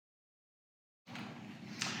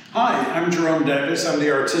Hi, I'm Jerome Davis. I'm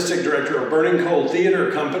the Artistic Director of Burning Coal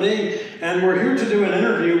Theater Company, and we're here to do an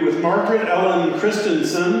interview with Margaret-Ellen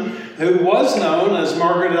Christensen, who was known as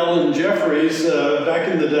Margaret-Ellen Jeffries back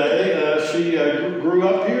in the day. She grew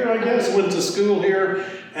up here, I guess, went to school here,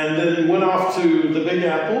 and then went off to the Big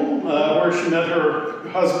Apple, where she met her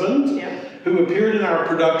husband, who appeared in our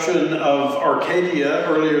production of Arcadia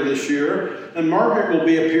earlier this year. And Margaret will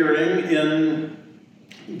be appearing in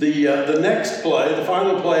the next play, the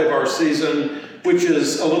final play of our season, which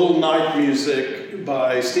is A Little Night Music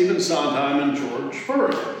by Stephen Sondheim and George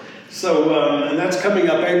Firth. So, and that's coming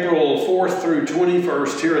up April 4th through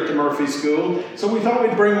 21st here at the Murphy School. So we thought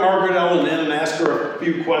we'd bring Margaret-Ellen in and ask her a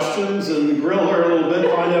few questions and grill her a little bit,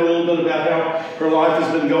 find out a little bit about how her life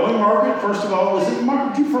has been going. Margaret, first of all, do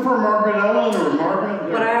you prefer Margaret-Ellen or Margaret?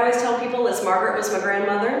 What I always tell people is Margaret was my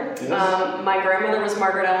grandmother. Yes. My grandmother was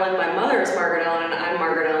Margaret-Ellen, my mother is Margaret-Ellen, and I'm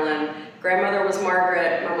Margaret-Ellen. Grandmother was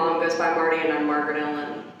Margaret, my mom goes by Marty, and I'm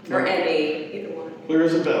Margaret-Ellen. Or Annie, either one. Clear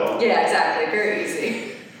as a bell. Yeah, exactly. Very easy.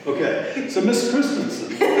 Okay, so Miss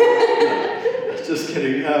Christensen. Just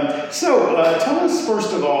kidding. So tell us,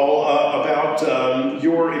 first of all, about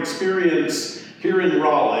your experience here in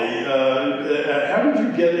Raleigh. How did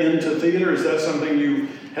you get into theater? Is that something you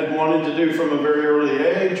had wanted to do from a very early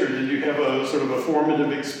age, or did you have a sort of a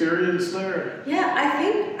formative experience there? Yeah,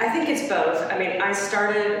 I think it's both. I mean, I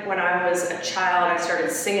started when I was a child. I started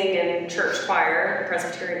singing in church choir,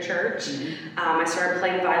 Presbyterian church. Mm-hmm. I started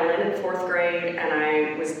playing violin in 4th grade, and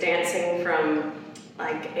I was dancing from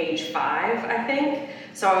like age 5, I think.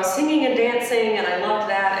 So I was singing and dancing, and I loved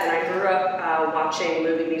that, and I grew up watching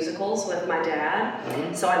movie musicals with my dad.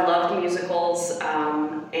 Mm-hmm. So I loved musicals,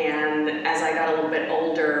 and as I got a little bit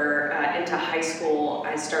older, into high school,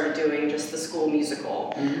 I started doing just the school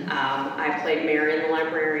musical. Mm-hmm. I played Mary and the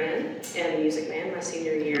Librarian in Music Man my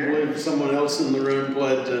senior year. I believe someone else in the room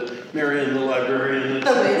played Mary and the Librarian.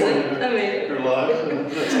 Amazing. Her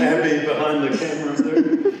life. That's Abby behind the camera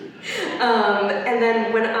there. And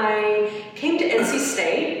then when I came to NC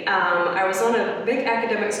State, I was on a big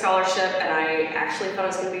academic scholarship, and I actually thought I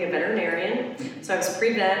was going to be a veterinarian. So I was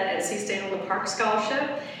pre-vet at NC State on the Park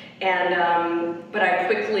Scholarship, and but I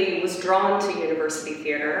quickly was drawn to university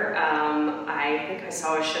theater. I think I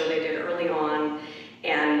saw a show they did early on,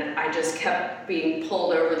 and I just kept being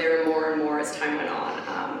pulled over there more and more as time went on.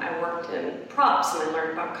 I worked in props, and I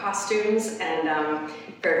learned about costumes, and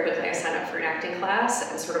very quickly I signed up for an acting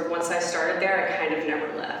class, and sort of once I started there, I kind of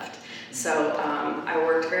never left. So I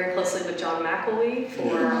worked very closely with John McElwee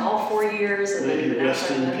for all 4 years. And May he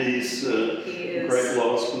rest in peace. He is great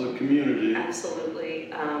loss for the community.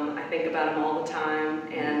 Absolutely. I think about him all the time,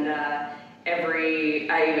 and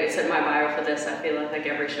I said my bio for this, I feel like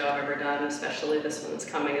every show I've ever done, especially this one that's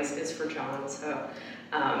coming, is for John. So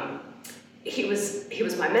he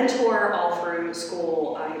was my mentor all through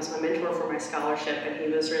school. He was my mentor for my scholarship, and he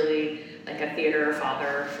was really like a theater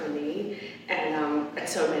father for me, and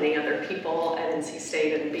so many other people at NC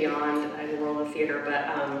State and beyond in the world of theater. But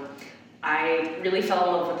I really fell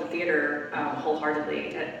in love with the theater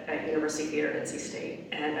wholeheartedly at University Theater at NC State,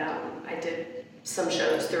 and I did some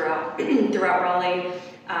shows throughout Raleigh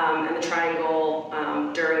and the Triangle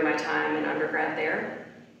during my time in undergrad there,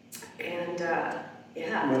 and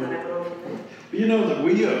and then I went on from there. You know that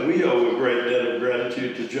we owe a great debt of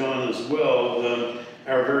gratitude to John as well.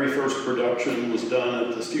 Our very first production was done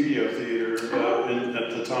at the Studio Theater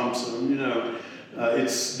at the Thompson. You know,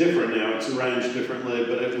 it's different now; it's arranged differently,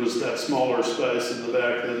 but it was that smaller space in the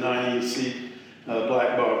back, the 90-seat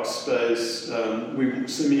black box space.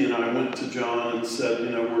 Simi and I went to John and said, you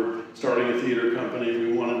know, we're starting a theater company.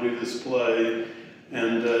 We want to do this play.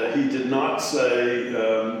 And he did not say,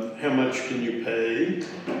 how much can you pay?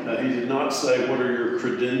 He did not say, what are your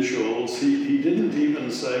credentials? He didn't even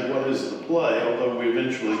say, what is the play? Although we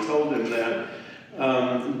eventually told him that.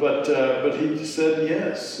 But he said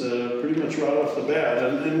yes, pretty much right off the bat.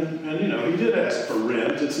 And you know, he did ask for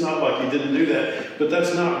rent. It's not like he didn't do that. But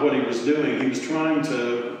that's not what he was doing. He was trying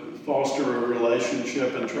to foster a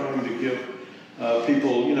relationship and trying to give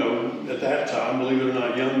people, you know, at that time, believe it or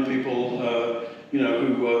not, young people, you know,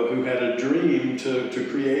 who had a dream to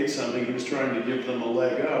create something. He was trying to give them a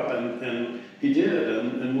leg up, and he did.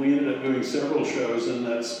 And we ended up doing several shows in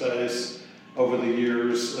that space over the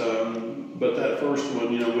years. But that first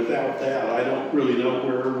one, you know, without that, I don't really know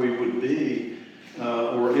where we would be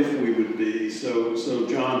or if we would be. So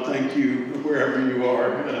John, thank you wherever you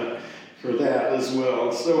are for that as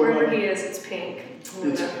well. So wherever he is, it's pink.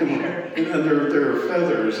 And there are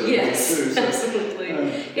feathers. Yes, too, so, absolutely.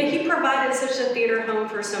 Yeah, he provided such a theater home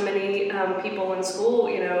for so many people in school.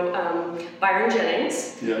 You know, Byron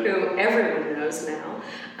Jennings, who everyone knows. knows now.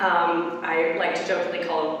 I like to jokingly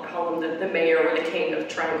call him the mayor or the king of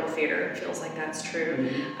Triangle Theater. It feels like that's true.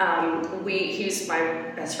 He's my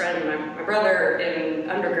best friend and my brother in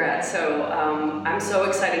undergrad, so I'm so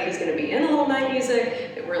excited he's going to be in A Little Night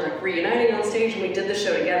Music. That we're like reuniting on stage, and we did the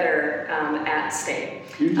show together at State.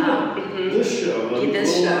 You did this show?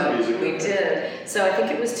 We did. So I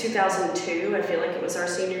think it was 2002. I feel like it was our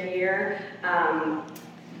senior year.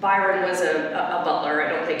 Byron was a butler. I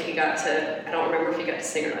don't remember if he got to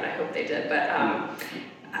sing or not. I hope they did. But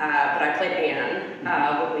I played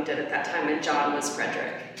Anne when we did it that time, and John was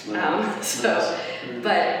Frederick.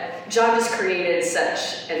 But John just created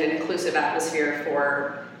such an inclusive atmosphere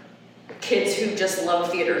for kids who just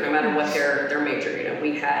love theater no matter what their major. You know,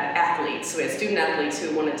 we had student athletes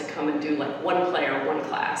who wanted to come and do like one play or one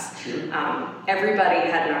class. Sure. Everybody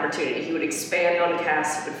had an opportunity. He would expand on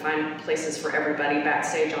cast, he would find places for everybody,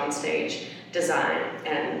 backstage, on stage, design,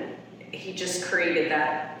 and he just created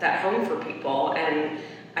that home for people. And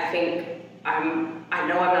I think I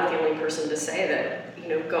know I'm not the only person to say that, you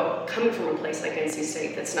know, coming from a place like NC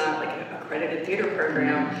State that's not like an accredited theater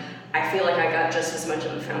program, I feel like I got just as much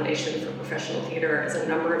of a foundation for professional theater as a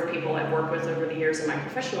number of people I've worked with over the years in my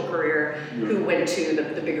professional career who went to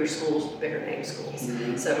the bigger schools, bigger name schools.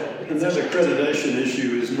 So, and that accreditation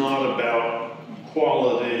issue is not about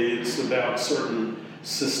quality, it's about certain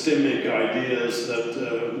systemic ideas that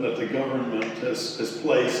the government has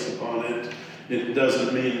placed upon it. It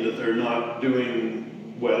doesn't mean that they're not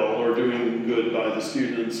doing well or doing good by the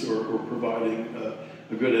students or providing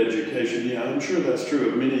a good education. Yeah, I'm sure that's true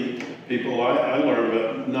of many people. I learned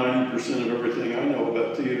about 90% of everything I know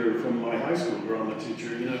about theater from my high school drama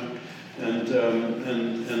teacher, you know,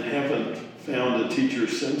 and haven't found a teacher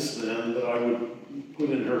since then that I would put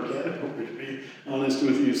in her category, to be honest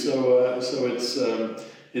with you. So it's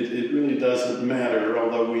it really doesn't matter,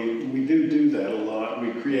 although we do that a lot.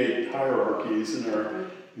 We create hierarchies in our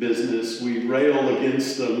business. We rail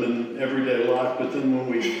against them in everyday life, but then when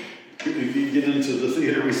we get into the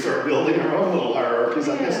theater, we start building our own little hierarchies.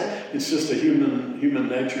 I guess it's just a human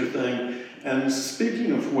nature thing. And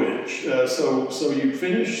speaking of which, so you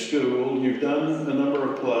finished school, you've done a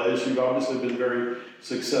number of plays, you've obviously been very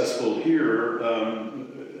successful here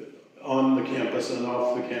on the campus and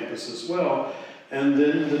off the campus as well. And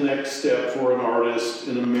then the next step for an artist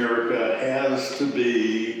in America has to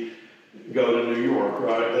be go to New York,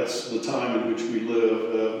 right? That's the time in which we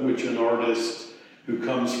live, which an artist who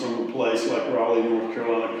comes from a place like Raleigh, North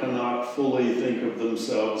Carolina, cannot fully think of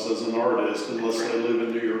themselves as an artist unless they live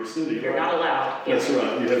in New York City. You're not allowed. That's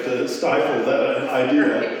right. You have to stifle that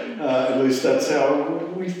idea. At least that's how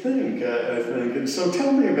we think, I think. And so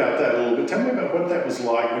tell me about that a little bit. Tell me about what that was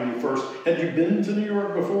like when you first... Had you been to New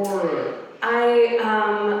York before? Or?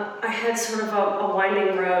 I had sort of a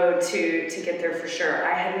winding road to get there for sure.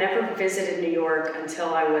 I had never visited New York until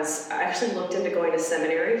I actually looked into going to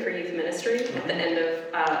seminary for youth ministry at the end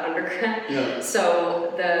of undergrad. Yeah.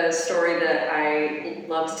 So the story that I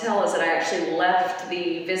love to tell is that I actually left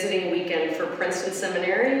the visiting weekend for Princeton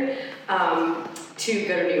Seminary to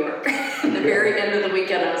go to New York. At the very end of the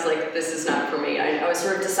weekend, I was like, this is not for me. I was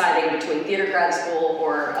sort of deciding between theater grad school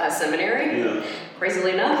or seminary. Yeah.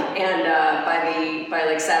 Crazily enough, and by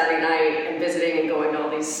like Saturday night and visiting and going to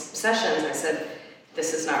all these sessions, I said,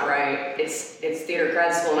 this is not right. It's theater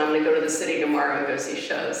grad school, and I'm going to go to the city tomorrow and go see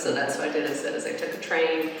shows. So that's what I did instead. I took a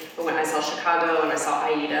train. I saw Chicago and I saw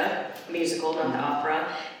Aida, a musical, not the opera,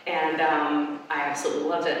 and I absolutely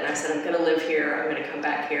loved it. And I said, I'm going to live here. I'm going to come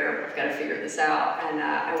back here. I've got to figure this out. And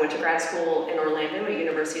I went to grad school in Orlando at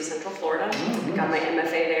University of Central Florida. Mm-hmm. Got my MFA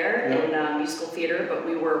there in musical theater, but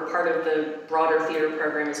we were part of the broader theater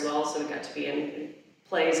program as well. So we got to be in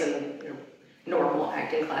plays and normal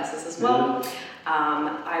acting classes as well.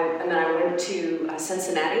 And then I went to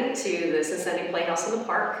Cincinnati, to the Cincinnati Playhouse in the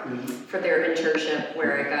Park for their internship,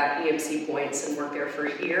 where I got EMC points and worked there for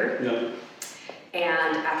a year. Yeah.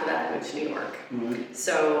 And after that, I moved to New York. Mm-hmm.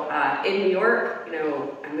 So in New York,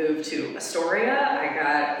 I moved to Astoria. I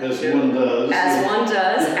got as one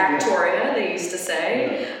does, Actoria, they used to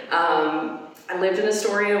say. Yeah. I lived in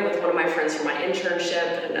Astoria with one of my friends from my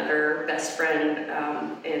internship, another best friend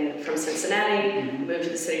from Cincinnati. Mm-hmm. Moved to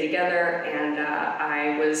the city together, and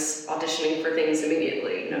I was auditioning for things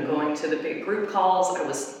immediately. Going to the big group calls.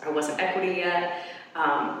 I wasn't equity yet.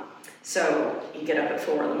 So you get up at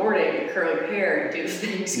 4 a.m, you curl your hair, you do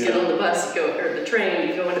things, you get on the bus, or the train,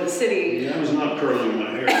 you go into the city. Yeah, I was not curling my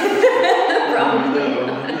hair. Probably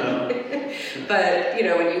no. But,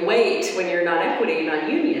 when you wait, when you're non-equity,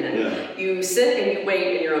 non-union, you sit and you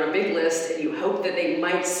wait and you're on a big list and you hope that they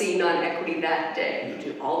might see non-equity that day.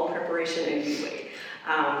 You do all the preparation and you wait.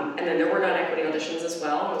 And then there were non-equity auditions as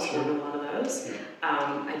well. I was going to one of those. Yeah.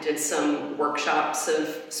 I did some workshops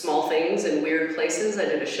of small things in weird places. I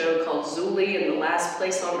did a show called Zuli in the Last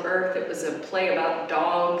Place on Earth. It was a play about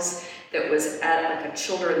dogs that was at like a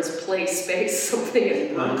children's play space, something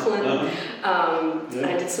in Brooklyn.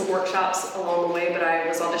 I did some workshops along the way, but I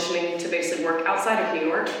was auditioning to basically work outside of New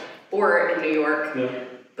York or in New York. Yeah.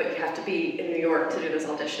 But you have to be in New York to do those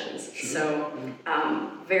auditions. Sure. So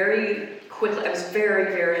very quickly, I was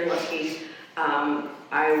very, very lucky.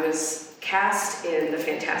 I was cast in The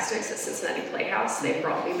Fantastics at Cincinnati Playhouse. They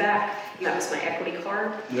brought me back. That was my equity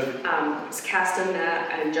card. Yep. I was cast in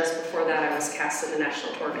that, and just before that I was cast in the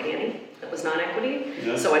National Tour of Annie. That was non-equity.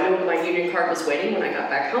 Yep. So I knew my union card was waiting when I got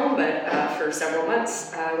back home, but for several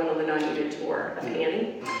months I went on the non-union tour of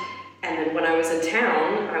Annie. And then when I was in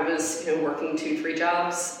town, I was working 2-3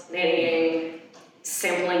 jobs, nannying,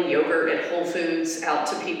 sampling yogurt at Whole Foods out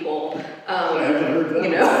to people, I haven't heard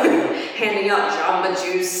that. handing out Jamba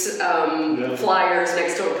Juice flyers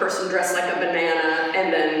next to a person dressed like a banana,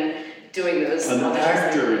 and then doing those. An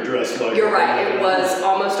actor dressed like You're right, it was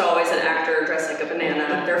almost always an actor dressed like a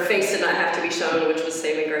banana. Their face did not have to be shown, which was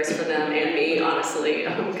saving grace for them and me, honestly,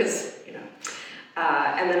 because,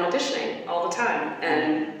 and then auditioning all the time,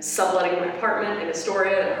 and subletting my apartment in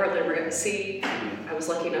Astoria that I hardly ever got to see. I was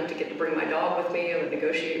lucky enough to get to bring my dog with me. I would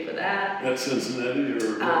negotiate for that. At Cincinnati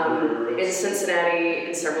or in Cincinnati,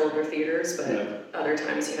 in several other theaters, but other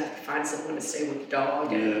times you have to find someone to stay with the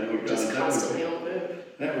dog and just constantly on the move.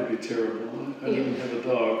 That would be terrible. I didn't have a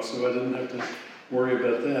dog, so I didn't have to worry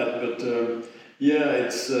about that. But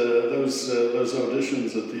it's those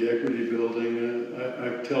auditions at the Equity Building.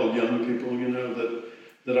 I tell young people,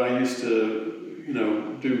 that I used to,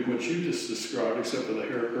 do what you just described, except for the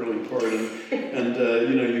hair curling part. And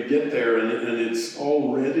you get there and it's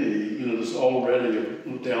already, there's already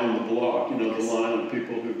down the block, the line of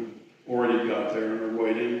people who already got there and are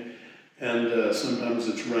waiting. And sometimes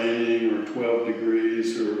it's raining or 12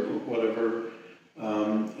 degrees or whatever.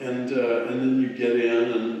 And then you get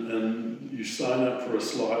in and you sign up for a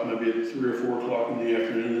slot, maybe at 3 or 4 o'clock in the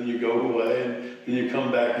afternoon, and then you go away and you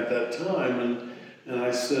come back at that time. And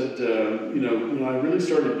I said, when I really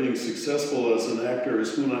started being successful as an actor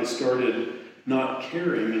is when I started not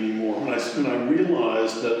caring anymore. When I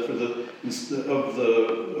realized that of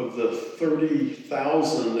the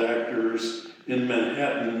 30,000 actors in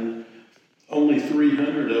Manhattan, only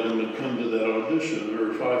 300 of them had come to that audition,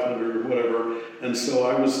 or 500 or whatever, and so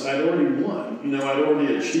I'd already won. I'd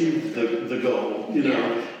already achieved the goal.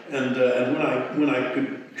 And when I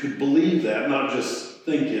could believe that, not just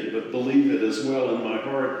think it, but believe it as well in my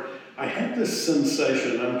heart, I had this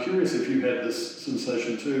sensation. I'm curious if you had this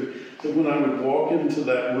sensation too. That when I would walk into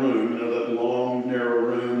that room, that long, narrow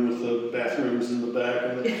room with the bathrooms in the back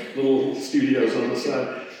and the little studios on the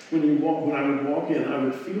side. When I would walk in,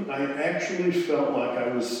 I actually felt like I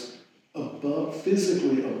was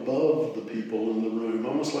physically above the people in the room,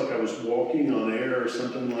 almost like I was walking on air or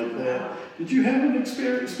something like that. Did you have an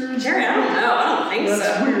experience? Jerry, I don't know. I don't think so.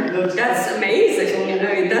 That's weird. That's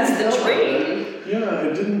amazing. That's the dream. Yeah,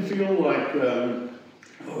 it didn't feel like,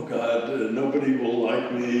 oh God, nobody will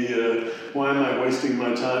like me. Why am I wasting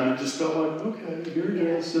my time? It just felt like, okay, here it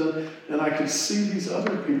is. And I could see these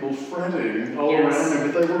other people fretting all around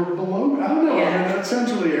me, but they were below me. I don't know. I mean, that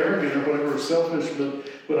sounds really arrogant or whatever, selfish,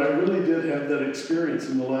 but I really did have that experience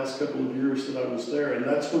in the last couple of years that I was there, and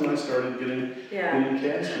that's when I started getting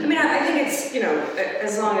cast. I mean, I think it's,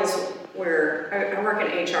 as long as I work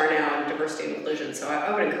in HR now in diversity and inclusion, so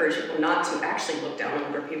I would encourage people not to actually look down on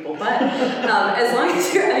other people, but as long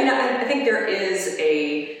as I think there is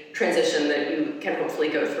a transition that you can hopefully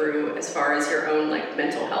go through as far as your own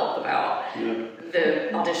mental health about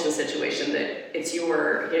the audition situation, that it's you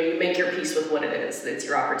make your peace with what it is, that it's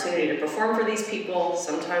your opportunity to perform for these people.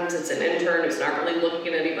 Sometimes it's an intern who's not really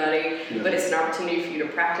looking at anybody, but it's an opportunity for you to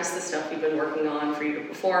practice the stuff you've been working on, for you to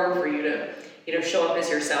perform, for you to show up as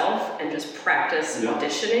yourself and just practice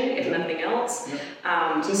auditioning, if nothing else.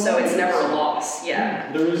 So it's never a loss.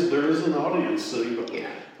 There is an audience sitting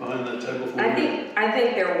behind that table for you. I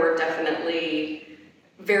think there were definitely,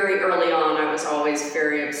 very early on, I was always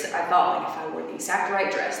very upset. I thought, if I wore the exact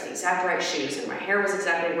right dress, the exact right shoes, and my hair was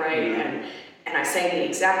exactly right, and I sang the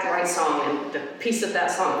exact right song and the piece of that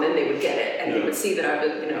song, then they would get it, and they would see that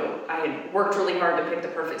I had worked really hard to pick the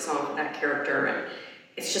perfect song for that character, and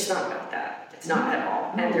it's just not about that. It's not at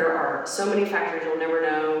all. And there are so many factors you'll never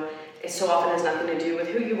know. It so often has nothing to do with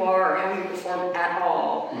who you are or how you perform at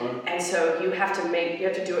all. And so you have to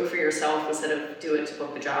do it for yourself instead of do it to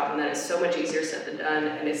book the job. And that is so much easier said than done.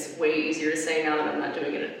 And it's way easier to say now that I'm not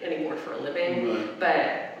doing it anymore for a living.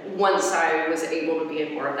 But once I was able to be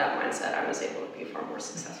in more of that mindset, I was able to be far more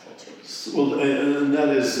successful too. Well, and that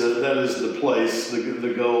is the place,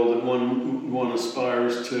 the goal that one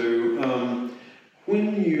aspires to.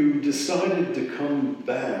 When you decided to come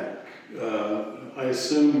back, I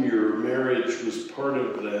assume your marriage was part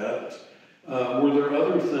of that. Were there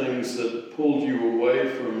other things that pulled you away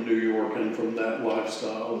from New York and from that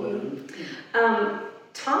lifestyle then?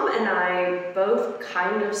 Tom and I both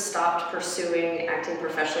kind of stopped pursuing acting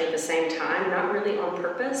professionally at the same time, not really on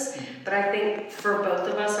purpose, but I think for both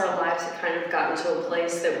of us, our lives had kind of gotten to a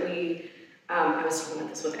place that I was talking about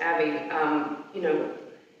this with Abby,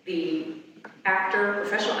 the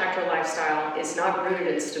professional actor lifestyle is not rooted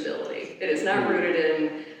in stability. It is not rooted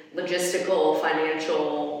in logistical,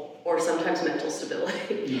 financial, or sometimes mental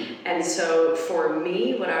stability. And so for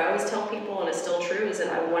me, what I always tell people, and it's still true, is that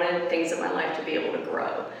I wanted things in my life to be able to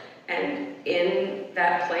grow. And in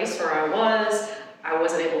that place where I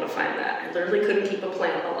wasn't able to find that. I literally couldn't keep a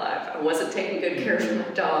plant alive. I wasn't taking good care of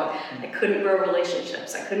my dog. I couldn't grow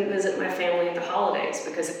relationships. I couldn't visit my family at the holidays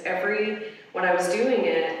because when I was doing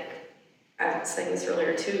it, I was saying this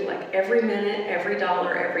earlier too, like every minute, every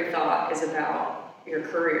dollar, every thought is about your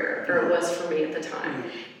career, or it was for me at the time.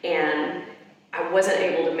 And I wasn't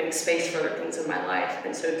able to make space for other things in my life.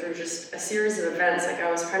 And so through just a series of events, like I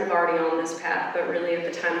was kind of already on this path, but really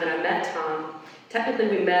at the time that I met Tom,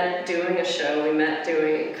 technically we met doing a show, we met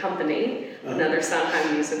doing Company, another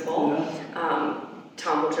Sondheim musical.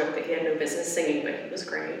 Tom will joke that he had no business singing, but he was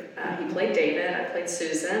great. He played David, I played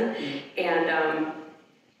Susan, and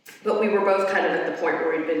but we were both kind of at the point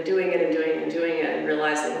where we'd been doing it and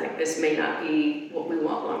realizing like this may not be what we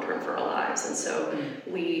want long term for our lives. And so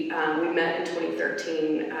we met in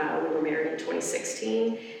 2013. We were married in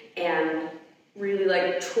 2016, and really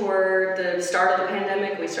like toward the start of the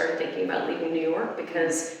pandemic, we started thinking about leaving New York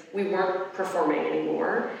because we weren't performing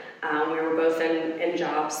anymore. We were both in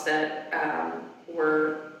jobs that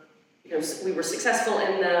were, we were successful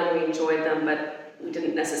in them. We enjoyed them, but we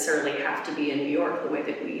didn't necessarily have to be in New York the way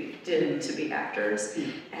that we did to be actors.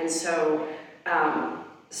 And so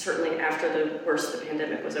certainly after the worst of the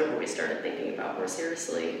pandemic was over, we started thinking about more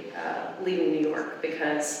seriously leaving New York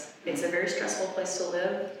because it's a very stressful place to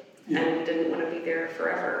live, and we didn't want to be there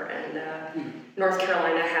forever. And North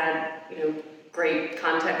Carolina had, great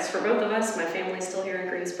context for both of us. My family's still here in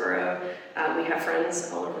Greensboro. We have friends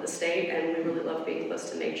all over the state, and we really love being close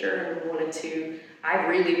to nature. And I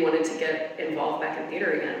really wanted to get involved back in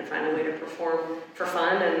theater again and find a way to perform for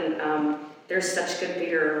fun. And there's such good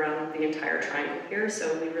theater around the entire triangle here,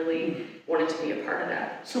 so we really wanted to be a part of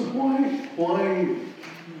that. So why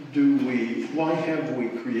have we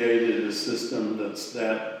created a system that's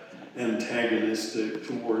that antagonistic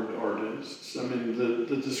toward artists? I mean,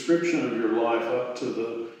 the description of your life up to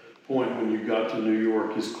the point when you got to New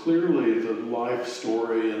York is clearly the life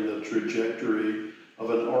story and the trajectory of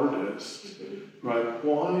an artist, right?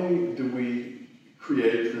 Why do we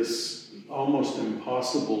create this almost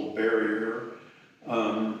impossible barrier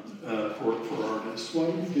for artists? Why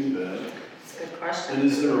do we do that? That's a good question. And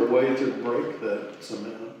is there a way to break that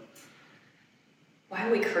somehow? Why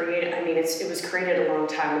we create it? I mean, it was created a long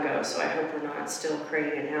time ago, so I hope we're not still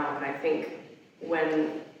creating it now. But I think I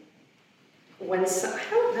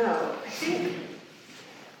don't know. I think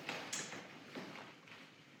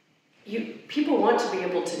people want to be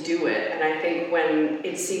able to do it, and I think when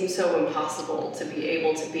it seems so impossible to be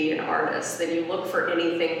able to be an artist, then you look for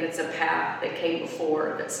anything that's a path that came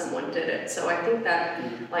before that someone did it. So I think that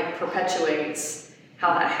perpetuates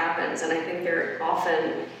how that happens, and I think there are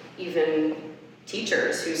often even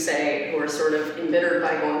teachers who are sort of embittered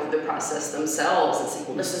by going through the process themselves and say,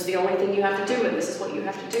 well, this is the only thing you have to do and this is what you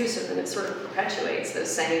have to do. So then it sort of perpetuates those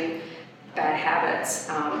same bad habits.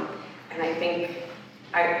 And I think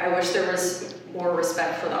I wish there was more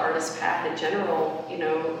respect for the artist path in general.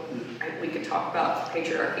 We could talk about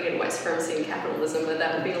patriarchy and white supremacy and capitalism, but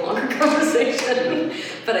that would be a longer conversation.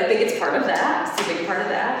 But I think it's part of that. It's a big part of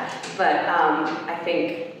that. But I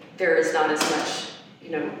think there is not as much,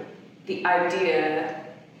 the idea,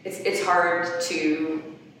 it's hard to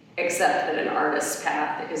accept that an artist's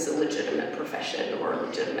path is a legitimate profession or a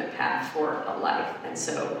legitimate path for a life. And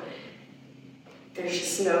so there's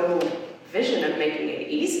just no vision of making it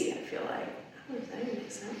easy, I feel like. Does that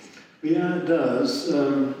make sense? Yeah, it does.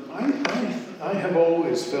 I have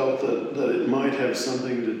always felt that it might have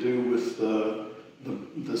something to do with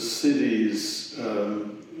the city's,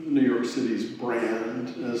 New York City's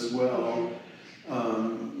brand as well.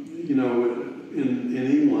 In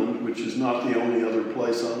England, which is not the only other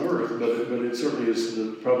place on earth, but it certainly is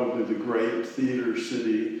probably the great theater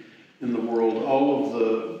city in the world. All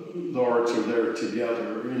of the arts are there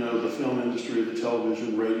together. You know, the film industry, the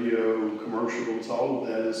television, radio, commercials, all of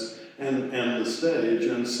that is, and the stage.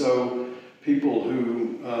 And so people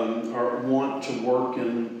who want to work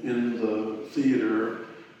in the theater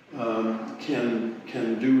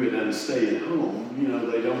can do it and stay at home. You know,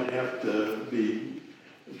 they don't have to be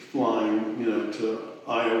flying, you know, to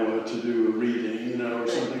Iowa to do a reading, you know, or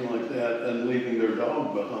something like that, and leaving their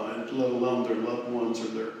dog behind, let alone their loved ones or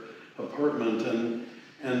their apartment.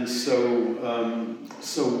 And so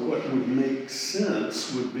what would make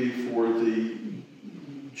sense would be for the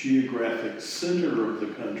geographic center of the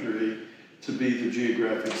country to be the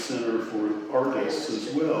geographic center for artists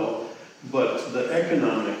as well. But the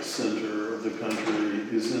economic center of the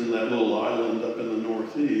country is in that little island up in the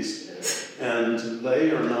Northeast, and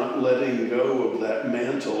they are not letting go of that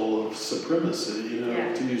mantle of supremacy, you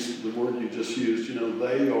know, to use the word you just used. You know,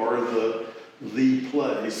 they are the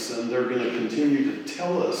place, and they're going to continue to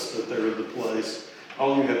tell us that they're the place.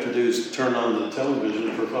 All you have to do is turn on the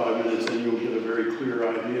television for 5 minutes and you'll get a very clear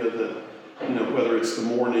idea that, you know, whether it's the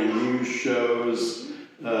morning news shows,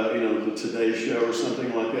 you know, the Today Show or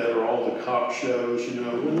something like that, or all the cop shows, you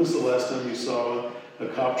know. When was the last time you saw a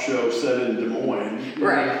cop show set in Des Moines?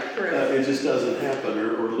 Right. It just doesn't happen,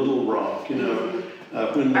 or Little Rock, you know.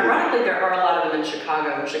 Ironically, there are a lot of them in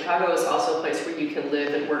Chicago. Chicago is also a place where you can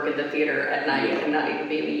live and work in the theater at night and not even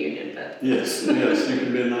be in the union. But yes, you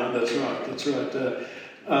can be not. That's right.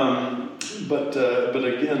 But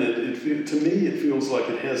again, to me, it feels like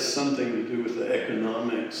it has something to do with the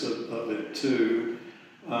economics of it too.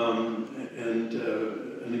 And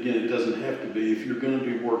again, it doesn't have to be. If you're going to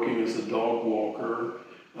be working as a dog walker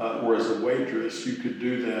or as a waitress, you could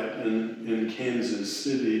do that in Kansas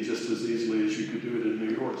City just as easily as you could do it in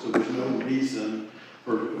New York. So there's no reason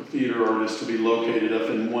for theater artists to be located up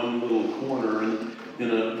in one little corner and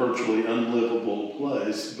in a virtually unlivable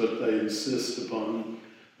place, but they insist upon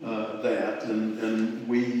that, and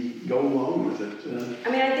we go along with it. I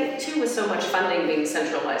mean, I think too, with so much funding being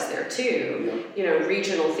centralized there too, you know,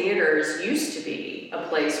 regional theaters used to be a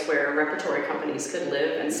place where repertory companies could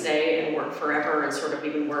live and stay and work forever and sort of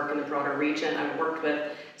even work in the broader region. I've worked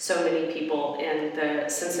with so many people in the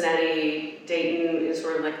Cincinnati, Dayton,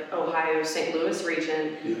 sort of like Ohio, St. Louis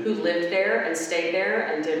region who lived there and stayed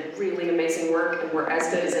there and did really amazing work and were as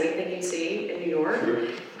good as anything you see in New York. Sure.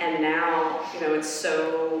 And now, you know, it's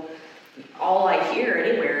so, all I hear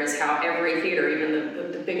anywhere is how every theater,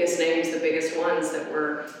 even the biggest names, the biggest ones that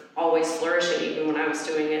were always flourishing, even when I was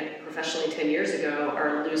doing it professionally 10 years ago,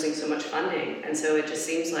 are losing so much funding. And so it just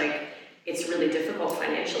seems like it's really difficult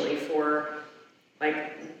financially for,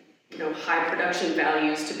 like, you know, high production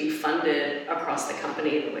values to be funded across the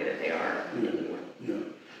company the way that they are.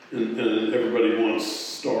 And everybody wants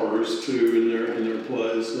stars too in their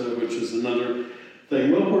plays, which is another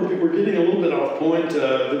thing. Well, we're getting a little bit off point.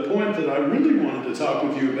 The point that I really wanted to talk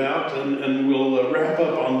with you about, and we'll wrap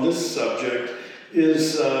up on this subject,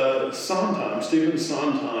 is Sondheim, Stephen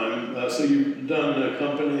Sondheim. So you've done a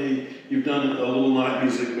company, you've done a little night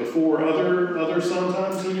music before. Other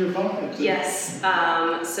Sondheims in your pocket? Yes.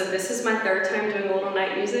 So this is my third time doing a little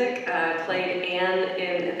night music. I played Anne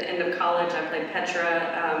at the end of college. I played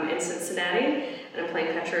Petra in Cincinnati, and I'm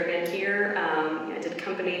playing Petra again here. I did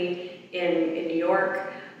company in New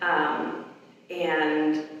York,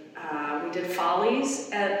 and we did Follies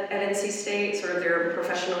at NC State, sort of their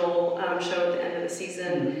professional show at the end of the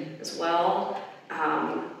season as well. And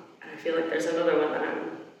I feel like there's another one that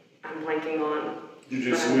I'm blanking on. Did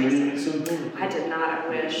you do Sweeney at some point? I did not. I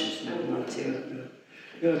wish. I would love to.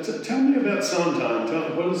 Yeah. Tell me about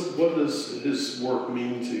Sondheim. What does his work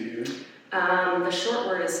mean to you? The short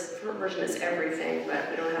version is everything, but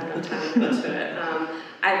we don't have enough time to go into it.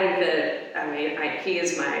 I think that, he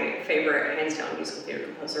is my favorite, hands down, musical theater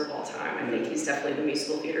composer of all time. I think he's definitely the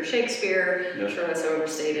musical theater Shakespeare. I'm sure that's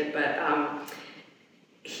overstated, but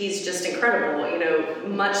he's just incredible. You know,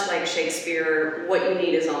 much like Shakespeare, what you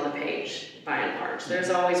need is on the page, by and large.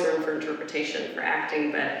 There's always room for interpretation, for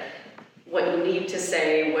acting, but what you need to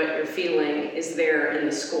say, what you're feeling, is there in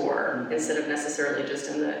the score instead of necessarily just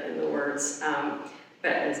in the words.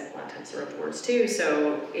 But a lot of times I wrote the words too,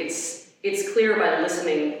 so it's clear by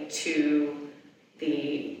listening to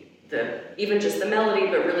the even just the melody,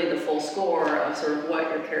 but really the full score of sort of what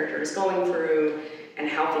your character is going through and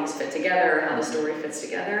how things fit together, how the story fits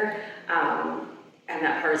together. And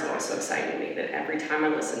that part is always so exciting to me, that every time I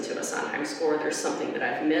listen to a Sondheim score, there's something that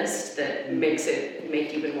I've missed that makes it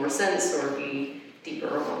make even more sense or be deeper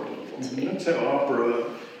or more meaningful to me. That's how opera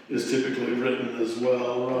is typically written as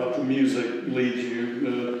well, right? The music leads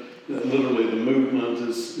you, literally the movement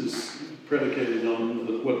is predicated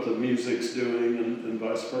on what the music's doing and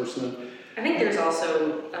vice versa. I think there's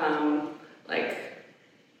also like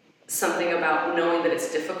something about knowing that it's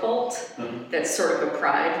difficult. That's sort of a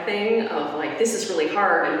pride thing of like, this is really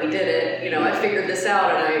hard and we did it. You know, I figured this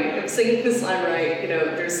out and I'm singing this line right. You know,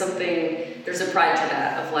 there's a pride to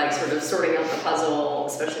that of like sort of sorting out the puzzle,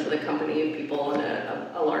 especially with a company of people in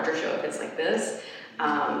a larger show if it's like this.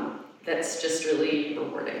 That's just really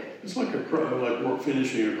rewarding. It's like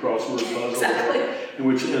finishing a crossword puzzle. Exactly.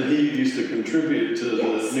 And he used to contribute to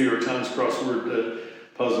Yes. the New York Times crossword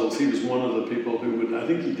puzzles. He was one of the people who would, I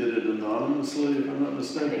think he did it anonymously, if I'm not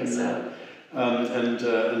mistaken. I think so.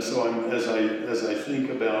 And so as I think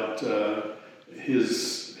about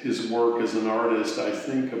his work as an artist, I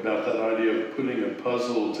think about that idea of putting a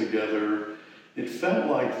puzzle together. It felt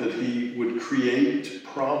like that he would create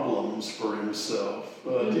problems for himself.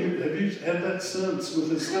 Have you had that sense with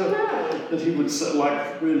his stuff? That he would say,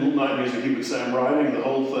 like in night music, he would say, "I'm writing the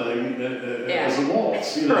whole thing as a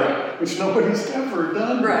waltz," you know, Right. which nobody's ever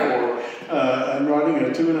done before. I'm writing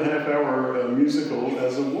a 2.5-hour musical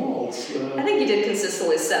as a waltz. I think he did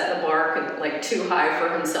consistently set the bar like too high for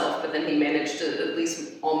himself, but then he managed to at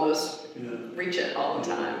least almost reach it all the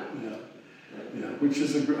time. Yeah, which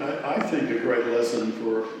is I think a great lesson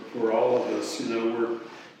for all of us. You know, we're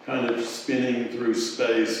kind of spinning through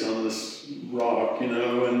space on this rock, you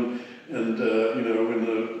know, and you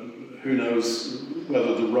know, who knows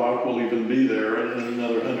whether the rock will even be there in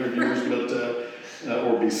another 100 years, but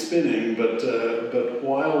or be spinning. But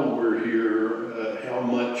while we're here, how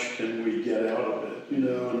much can we get out of it? You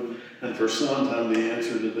know, and for Sondheim, the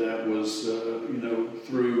answer to that was you know,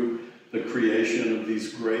 through the creation of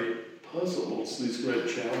these great puzzles, these great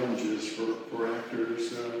challenges for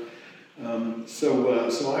actors.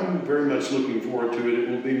 So I'm very much looking forward to it. It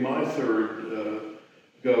will be my third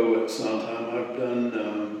go at Sondheim. I've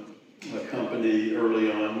done a company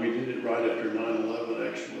early on. We did it right after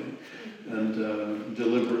 9/11, actually, and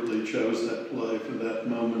deliberately chose that play for that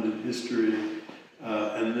moment in history.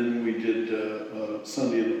 And then we did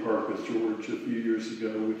Sunday in the Park with George a few years ago,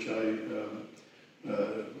 which I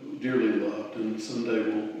dearly loved, and someday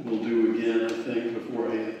we'll do again, I think,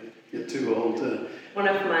 before I get too old to. One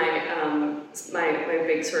of my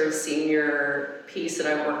big sort of senior piece that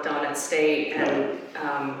I worked on at State and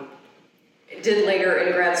did later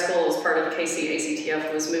in grad school as part of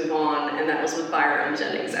KC-ACTF was Move On, and that was with Byron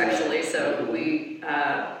Jennings actually. So we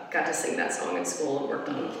got to sing that song in school and worked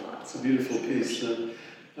on it a lot. It's a beautiful piece.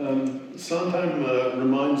 Sondheim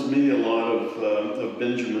reminds me a lot of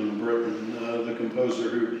Benjamin Britten, the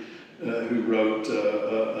composer who wrote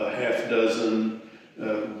a half dozen,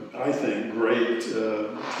 I think, great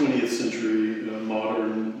 20th century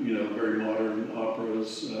modern, you know, very modern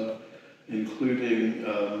operas, including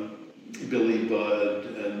Billy Budd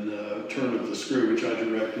and Turn of the Screw, which I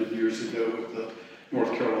directed years ago with the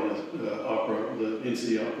North Carolina Opera, the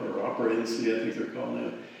NC Opera, or Opera NC, I think they're called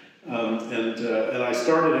now. And I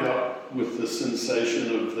started out with the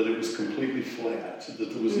sensation of that it was completely flat, that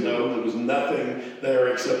there was nothing there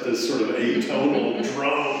except this sort of atonal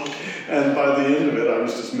drum. And by the end of it, I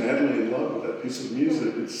was just madly in love with that piece of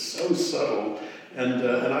music. It's so subtle. And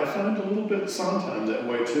I find a little bit Sondheim that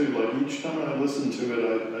way too. Like each time I listen to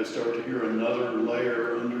it, I start to hear another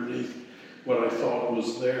layer underneath what I thought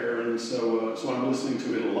was there, and so I'm listening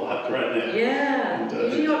to it a lot right now. Yeah,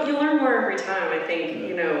 and, you learn more every time. I think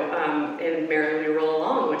you know, in Merrily We Roll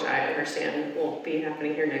Along, which I understand will be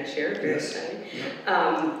happening here next year. Very exciting.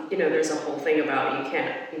 Yeah. You know, there's a whole thing about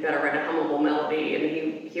you got to write a hummable melody,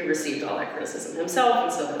 and he received all that criticism himself,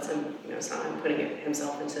 and so that's him. You know, it's not him putting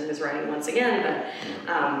himself into his writing once again,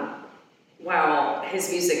 but. While his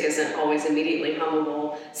music isn't always immediately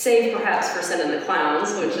hummable, save perhaps for Send in the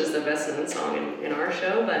Clowns, which is the best-known song in our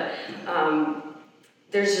show, but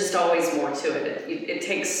there's just always more to it. It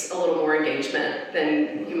takes a little more engagement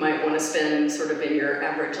than you might want to spend sort of in your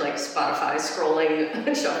average like Spotify scrolling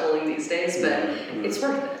and shuffling these days, but it's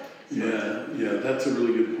worth it. Yeah, that's a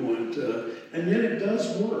really good point. And yet it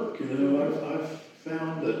does work. You know, I've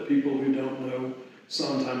found that people who don't know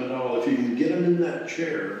Sondheim at all, if you can get them in that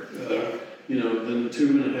chair, you know, then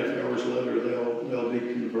 2.5 hours later they'll be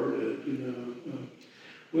converted. You know.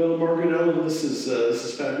 Well, Margaret-Ellen, this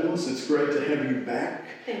is fabulous. It's great to have you back,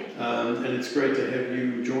 and it's great to have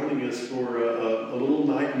you joining us for a little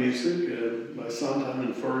night music by Sondheim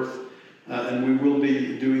and Firth. And we will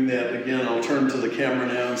be doing that again. I'll turn to the camera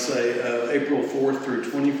now and say April 4th through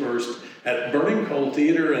 21st at Burning Coal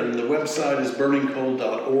Theater, and the website is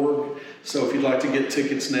burningcoal.org. So if you'd like to get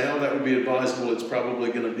tickets now, that would be advisable. It's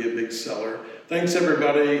probably going to be a big seller. Thanks,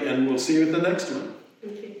 everybody, and we'll see you at the next one.